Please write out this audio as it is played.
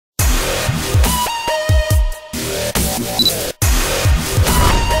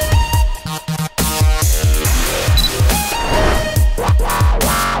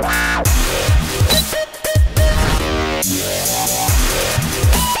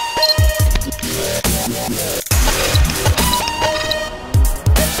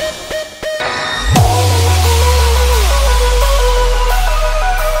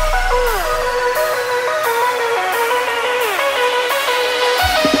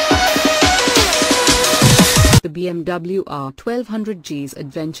The BMW R1200G's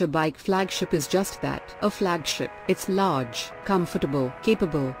adventure bike flagship is just that, a flagship. It's large, comfortable,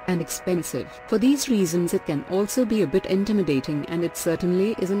 capable, and expensive. For these reasons it can also be a bit intimidating, and it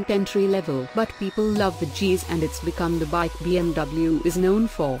certainly isn't entry level. But people love the G's and it's become the bike BMW is known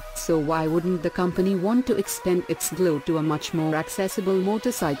for, so why wouldn't the company want to extend its glow to a much more accessible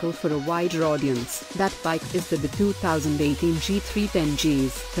motorcycle for a wider audience? That bike is the 2018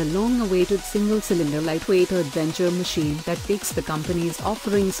 G310GS, the long-awaited single-cylinder lightweight adventure machine that takes the company's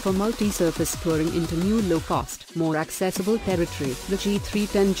offerings for multi-surface touring into new low-cost, more accessible territory. The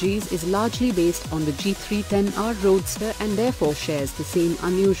G310GS is largely based on the G310R Roadster and therefore shares the same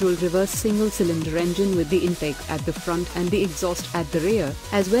unusual reverse single-cylinder engine with the intake at the front and the exhaust at the rear,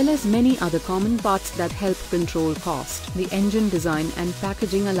 as well as many other common parts that help control cost. The engine design and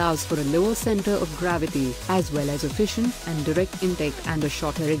packaging allows for a lower center of gravity, as well as efficient and direct intake and a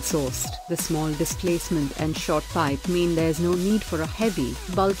shorter exhaust. The small displacement and short pipe mean there's no need for a heavy,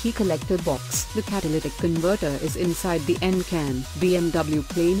 bulky collector box. The catalytic converter is inside the end can. BMW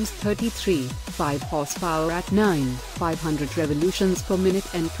claims 33.5 horsepower at 9,500 revolutions per minute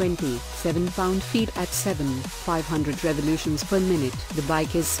and 27 pound-feet at 7,500 revolutions per minute. The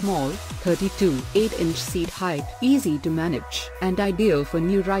bike is small, 32.8-inch seat height, easy to manage, and ideal for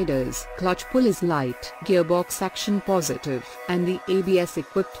new riders. Clutch pull is light, gearbox action positive, and the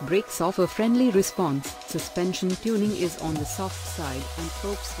ABS-equipped brakes offer friendly response. Suspension tuning is on the soft side and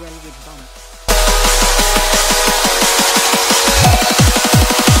copes well with bumps.